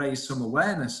to raise some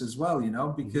awareness as well,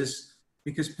 because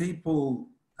people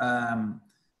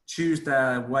choose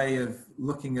their way of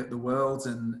looking at the world,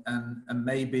 and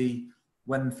maybe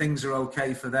when things are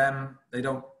okay for them, they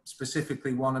don't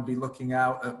specifically want to be looking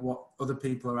out at what other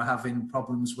people are having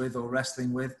problems with or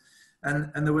wrestling with.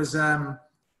 And there was the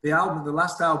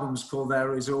last album was called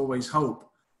There Is Always Hope.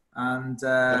 And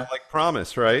kind of like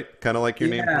Promise, right? Kind of like your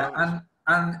name, Promise.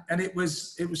 And it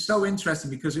was so interesting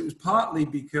because it was partly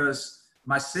because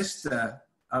my sister,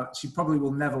 she probably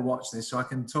will never watch this, so I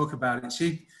can talk about it.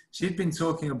 She'd been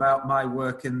talking about my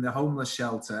work in the homeless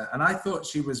shelter, and I thought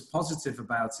she was positive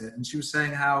about it. And she was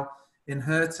saying how in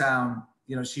her town,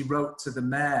 she wrote to the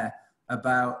mayor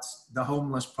about the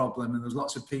homeless problem, and there's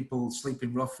lots of people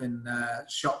sleeping rough in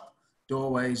shop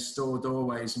doorways, store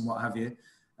doorways, and what have you.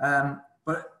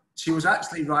 But she was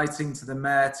actually writing to the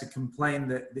mayor to complain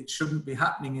that it shouldn't be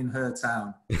happening in her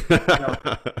town.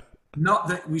 Not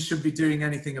that we should be doing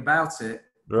anything about it.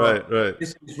 Right.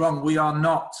 This is wrong. We are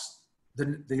not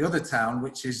the other town,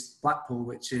 which is Blackpool,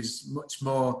 which is much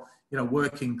more,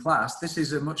 working class. This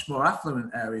is a much more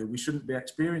affluent area. We shouldn't be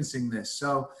experiencing this.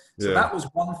 So that was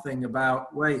one thing about,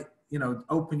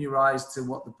 open your eyes to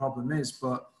what the problem is.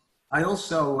 But I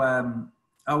also,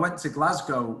 I went to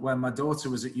Glasgow when my daughter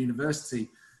was at university,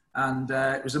 and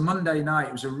it was a Monday night.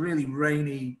 It was a really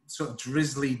rainy, sort of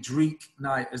drizzly, dreek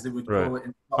night, as they would call it.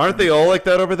 Aren't they all like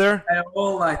that over there? They're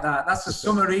all like that. That's a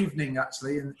summer evening,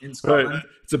 actually, in Scotland. Right.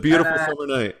 It's a beautiful summer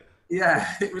night. Yeah,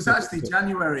 it was actually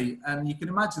January, and you can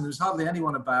imagine there was hardly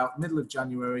anyone about. Middle of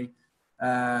January,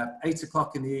 8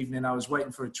 o'clock in the evening. I was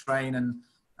waiting for a train, and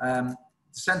the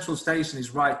central station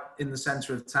is right in the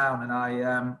centre of town. And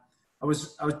I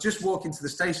was just walking to the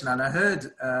station, and I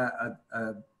heard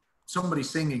somebody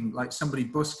singing, like somebody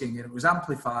busking, and it was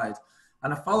amplified.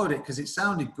 And I followed it because it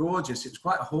sounded gorgeous. It was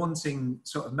quite a haunting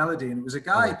sort of melody, and it was a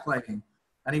guy playing,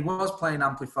 and he was playing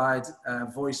amplified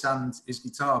voice and his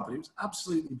guitar, but it was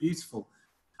absolutely beautiful.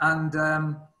 And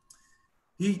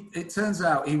it turns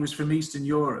out he was from Eastern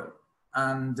Europe,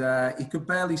 and he could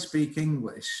barely speak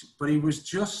English, but he was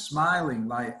just smiling,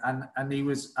 like, and he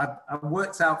was. I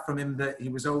worked out from him that he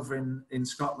was over in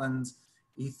Scotland.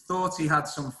 He thought he had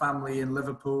some family in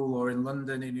Liverpool or in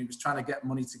London, and he was trying to get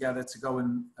money together to go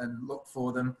and look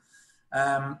for them.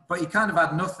 But he kind of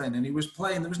had nothing, and he was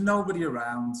playing. There was nobody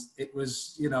around. It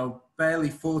was, you know, barely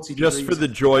 40 Just degrees. for the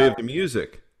joy of the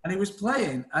music. And he was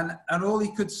playing, and all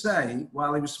he could say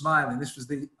while he was smiling, this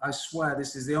was I swear,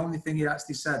 this is the only thing he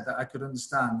actually said that I could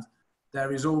understand.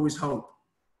 There is always hope.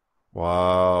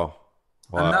 Wow.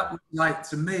 Wow. And that, like,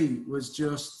 to me, was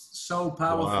just so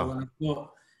powerful. Wow. And I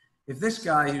thought, if this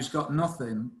guy who's got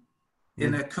nothing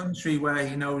in a country where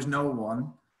he knows no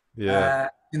one,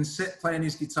 can sit playing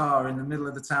his guitar in the middle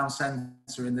of the town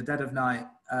centre in the dead of night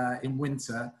in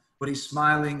winter, but he's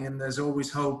smiling and there's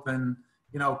always hope, and,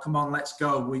 you know, come on, let's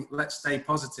go. Let's stay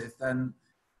positive. Then,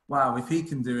 wow, if he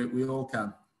can do it, we all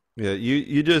can. Yeah,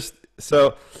 you just,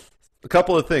 so a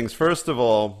couple of things. First of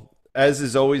all, as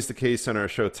is always the case on our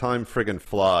show, time friggin'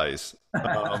 flies.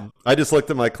 I just looked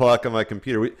at my clock on my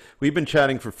computer. We've been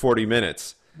chatting for 40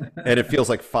 minutes, and it feels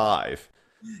like 5.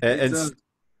 And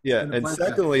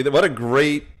secondly, what a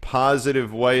great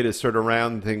positive way to sort of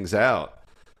round things out.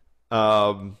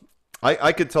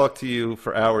 I could talk to you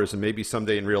for hours, and maybe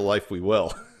someday in real life we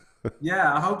will.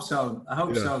 Yeah, I hope so. I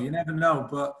hope so. You never know.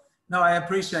 But no, I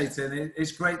appreciate it.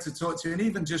 It's great to talk to you and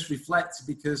even just reflect,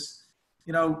 because,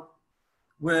 you know,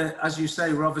 we're, as you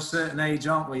say, we're of a certain age,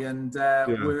 aren't we? And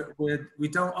we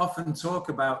don't often talk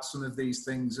about some of these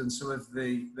things and some of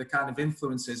the kind of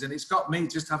influences. And it's got me,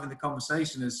 just having the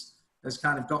conversation has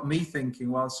kind of got me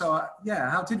thinking, well, so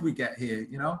how did we get here?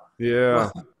 You know? Yeah.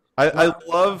 I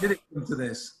love, did it come to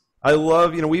this? I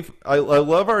love, you know, I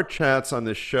love our chats on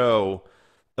this show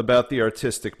about the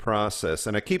artistic process.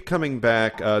 And I keep coming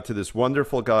back to this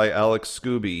wonderful guy, Alex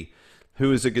Scooby,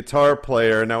 who is a guitar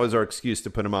player, and that was our excuse to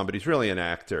put him on, but he's really an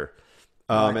actor.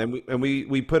 Right. And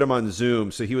we put him on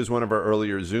Zoom, so he was one of our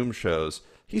earlier Zoom shows.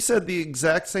 He said the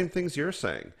exact same things you're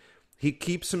saying. He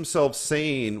keeps himself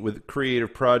sane with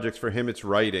creative projects. For him, it's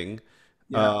writing.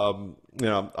 Yeah. You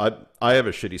know, I have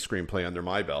a shitty screenplay under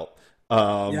my belt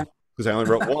because I only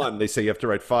wrote one. They say you have to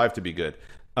write 5 to be good.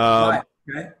 Right.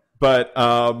 Okay.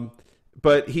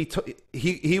 But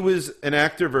he was an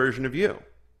actor version of you.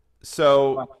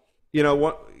 So. Wow. You know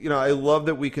what? You know, I love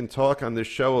that we can talk on this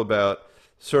show about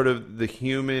sort of the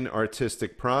human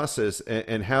artistic process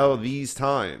and how these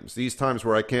times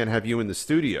where I can't have you in the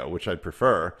studio, which I'd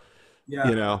prefer,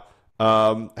 you know,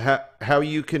 how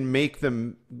you can make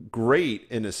them great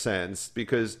in a sense,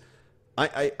 because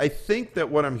I think that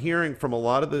what I'm hearing from a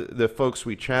lot of the folks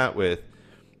we chat with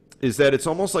is that it's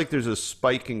almost like there's a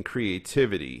spike in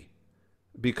creativity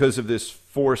because of this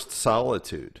forced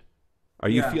solitude. Are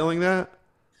you feeling that?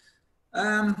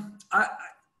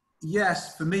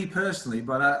 Yes, for me personally,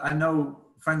 but I know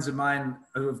friends of mine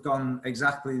who have gone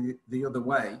exactly the other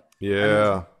way.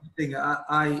 Yeah.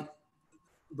 The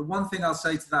one thing I'll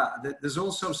say to that there's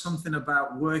also something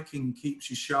about working keeps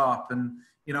you sharp, and,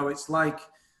 you know, it's like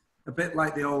a bit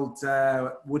like the old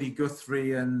Woody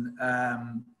Guthrie and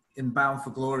in Bound for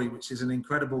Glory, which is an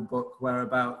incredible book where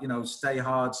about, you know, stay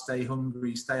hard, stay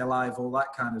hungry, stay alive, all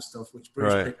that kind of stuff, which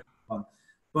Bruce picked up on.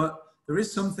 But there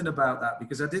is something about that,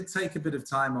 because I did take a bit of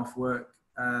time off work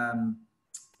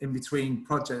in between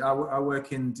projects. I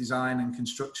work in design and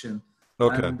construction.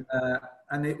 Okay.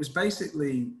 And it was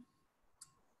basically,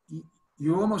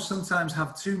 you almost sometimes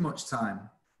have too much time.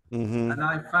 Mm-hmm. And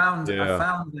I found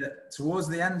that towards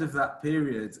the end of that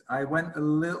period, I went a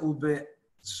little bit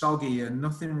soggy and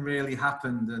nothing really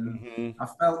happened. And I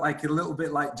felt like a little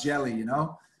bit like jelly, you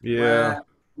know? Yeah.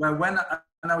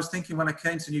 And I was thinking, when I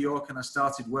came to New York and I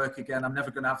started work again, I'm never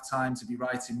going to have time to be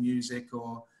writing music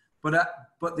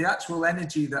but the actual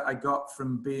energy that I got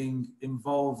from being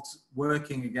involved,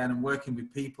 working again and working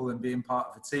with people and being part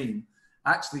of a team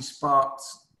actually sparked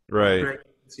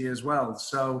creativity as well.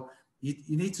 So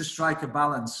you need to strike a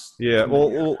balance. Yeah.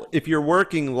 Well, if you're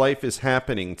working, life is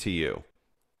happening to you.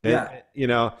 And, you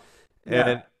know,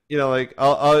 and, you know, like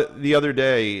the other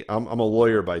day, I'm a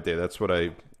lawyer by day. That's what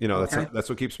that's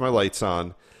what keeps my lights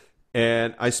on.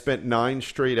 And I spent 9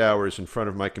 straight hours in front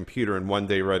of my computer in one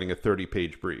day writing a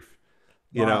 30-page brief.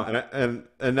 You know,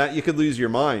 and that you could lose your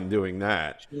mind doing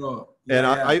that. Sure. And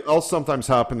I'll sometimes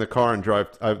hop in the car and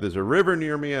drive. There's a river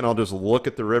near me, and I'll just look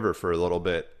at the river for a little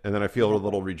bit, and then I feel a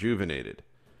little rejuvenated.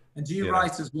 And do you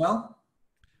write as well?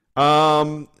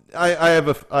 I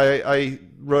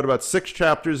wrote about 6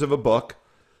 chapters of a book.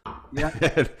 Yeah.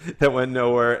 That went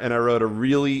nowhere, and I wrote a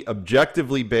really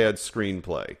objectively bad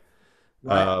screenplay.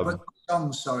 Right. But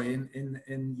songs, sorry,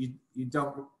 you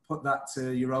don't put that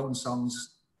to your own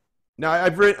songs. Now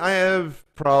I have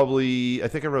probably, I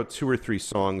think I wrote 2 or 3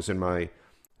 songs in my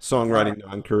songwriting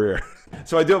non-career.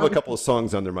 So I do have a couple of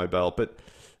songs under my belt, but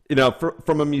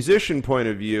from a musician point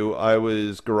of view, I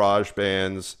was garage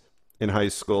bands in high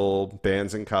school,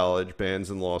 bands in college, bands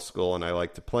in law school, and I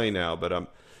like to play now. But I'm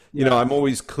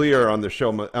always clear on the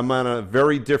show. I'm on a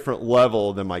very different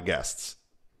level than my guests.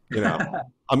 You know,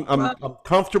 I'm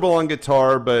comfortable on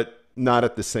guitar, but not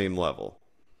at the same level.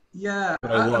 Yeah,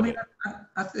 But I love mean, it.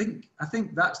 I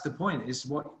think that's the point. Is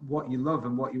what you love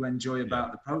and what you enjoy Yeah,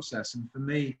 about the process. And for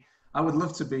me, I would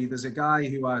love to be. There's a guy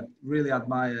who I really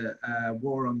admire,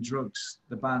 War on Drugs,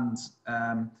 the band,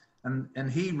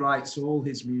 and he writes all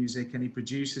his music and he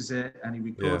produces it and he yeah,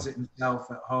 records it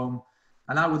himself at home.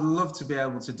 And I would love to be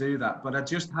able to do that, but I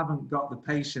just haven't got the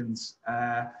patience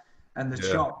and the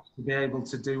yeah, chops to be able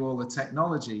to do all the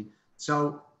technology.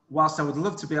 So whilst I would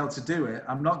love to be able to do it,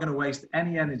 I'm not going to waste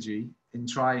any energy in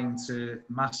trying to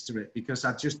master it because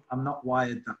I'm not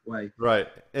wired that way. right.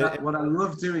 What I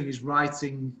love doing is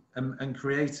writing and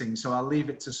creating. So I'll leave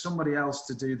it to somebody else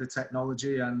to do the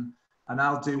technology and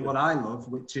I'll do what I love,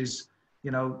 which is,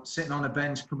 sitting on a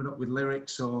bench, coming up with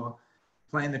lyrics or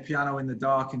playing the piano in the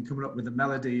dark and coming up with a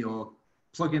melody or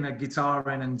plugging a guitar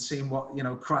in and seeing what,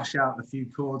 crash out a few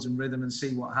chords and rhythm and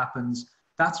see what happens.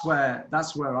 That's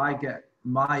where I get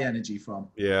my energy from.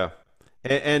 Yeah.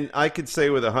 And I could say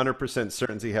with 100%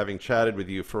 certainty, having chatted with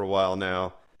you for a while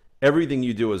now, everything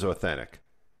you do is authentic.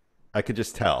 I could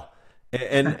just tell.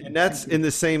 And that's in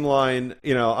the same line,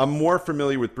 I'm more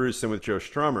familiar with Bruce than with Joe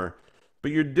Strummer,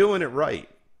 but you're doing it right,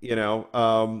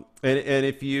 and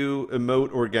if you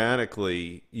emote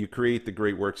organically, you create the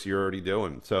great works you're already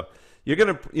doing. So you're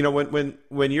going to,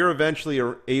 when you're eventually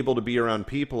able to be around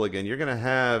people again, you're going to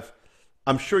have,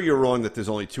 I'm sure you're wrong that there's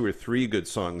only 2 or 3 good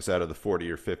songs out of the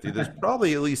 40 or 50. There's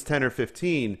probably at least 10 or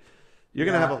 15. You're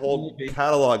going to have Yeah, a whole maybe.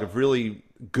 catalog of really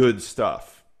good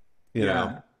stuff, you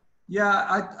know? Yeah,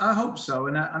 yeah, I hope so.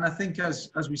 And I think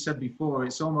as we said before,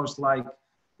 it's almost like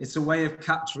it's a way of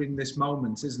capturing this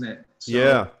moment, isn't it?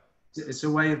 Yeah. So it's a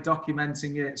way of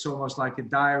documenting it. It's almost like a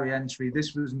diary entry.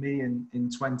 This was me in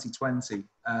 2020.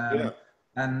 Yeah.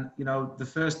 And, the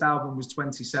first album was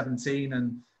 2017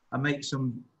 and I make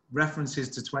some references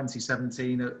to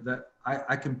 2017 that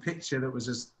I can picture that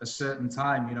was a certain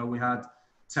time. We had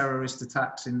terrorist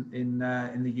attacks in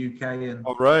the UK and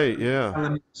All right.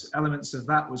 Yeah. elements of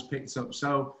that was picked up.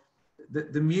 So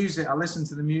the music, I listen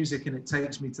to the music and it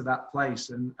takes me to that place.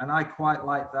 And I quite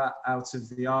like that out of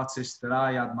the artists that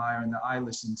I admire and that I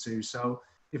listen to. So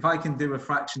if I can do a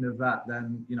fraction of that,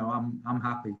 then, I'm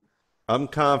happy. I'm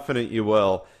confident you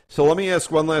will. So let me ask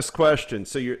one last question.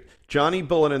 So you're Johnny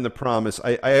Bullitt and the Promise.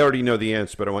 I already know the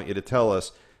answer, but I want you to tell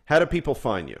us. How do people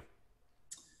find you?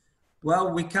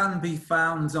 Well, we can be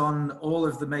found on all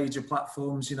of the major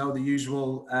platforms, the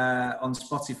usual, on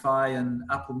Spotify and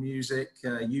Apple Music,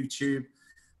 YouTube.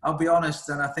 I'll be honest,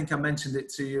 and I think I mentioned it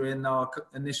to you in our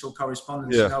initial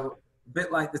correspondence, Yeah. a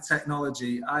bit like the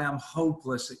technology, I am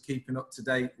hopeless at keeping up to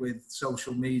date with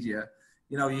social media.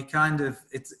 You kind of,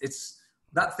 it's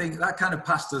that thing, that kind of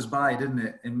passed us by, didn't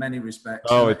it, in many respects?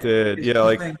 Oh, And it did. it's Yeah,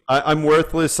 like something, I'm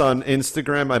worthless on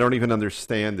Instagram. I don't even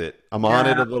understand it. I'm on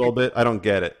it a yeah, little bit. I don't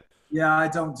get it. yeah, I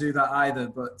don't do that either,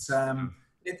 but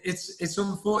it's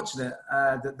unfortunate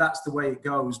that that's the way it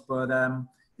goes. But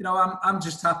I'm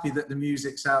just happy that the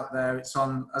music's out there. It's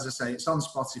on, as I say, it's on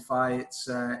Spotify.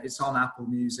 It's on Apple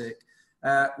Music.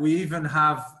 We even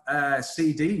have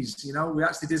CDs. We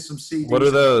actually did some What are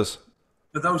CDs those?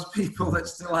 for those people that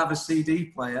still have a CD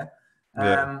player.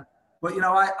 Yeah. But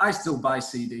I still buy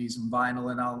CDs and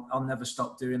vinyl, and I'll never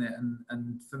stop doing it.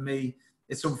 And for me,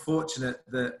 it's unfortunate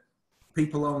that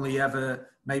people only ever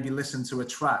maybe listen to a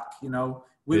track. Yeah.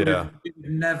 We would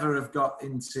never have got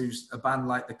into a band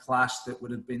like The Clash that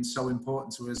would have been so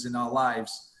important to us in our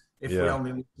lives if we Yeah.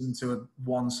 only listened to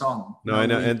one song. No, I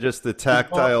know. And just the We bought,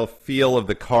 tactile feel of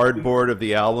the cardboard of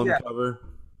the album yeah, cover.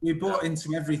 we bought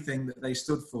into everything that they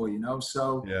stood for.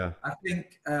 So Yeah. I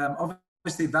think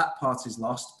obviously that part is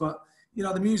lost, but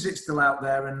the music's still out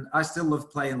there, and I still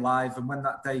love playing live. And when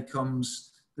that day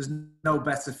comes, there's no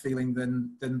better feeling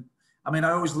than I mean,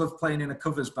 I always love playing in a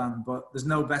covers band, but there's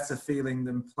no better feeling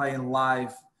than playing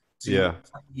live to Yeah.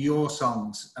 play your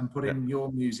songs and putting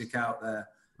your music out there.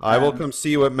 I will come see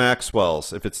you at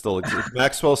Maxwell's if it still exists.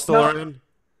 Maxwell's still No, around?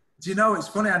 do you know, it's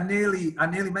funny, I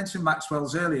nearly mentioned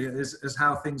Maxwell's earlier as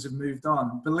how things have moved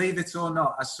on. Believe it or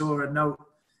not, I saw a note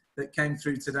that came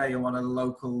through today on one of the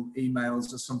local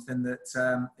emails or something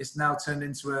that it's now turned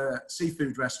into a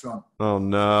seafood restaurant. Oh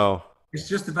no. It's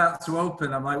just about to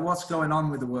open. I'm like, what's going on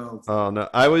with the world? Oh no,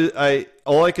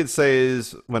 all I could say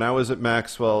is when I was at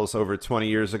Maxwell's over 20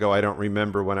 years ago, I don't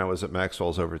remember when I was at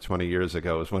Maxwell's over 20 years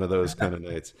ago. It was one of those kind of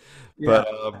nights. Yeah.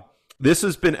 But this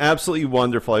has been absolutely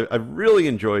wonderful. I've really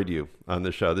enjoyed you on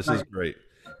the show. This is great.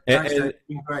 Thanks, Dave. It's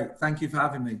been great. Thank you for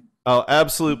having me. Oh,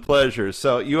 absolute pleasure.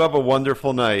 So you have a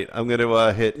wonderful night. I'm going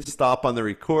to hit stop on the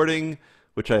recording,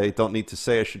 which I don't need to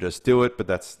say. I should just do it, but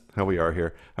that's how we are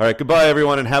here. All right, goodbye,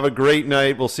 everyone, and have a great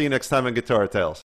night. We'll see you next time on Guitar Tales.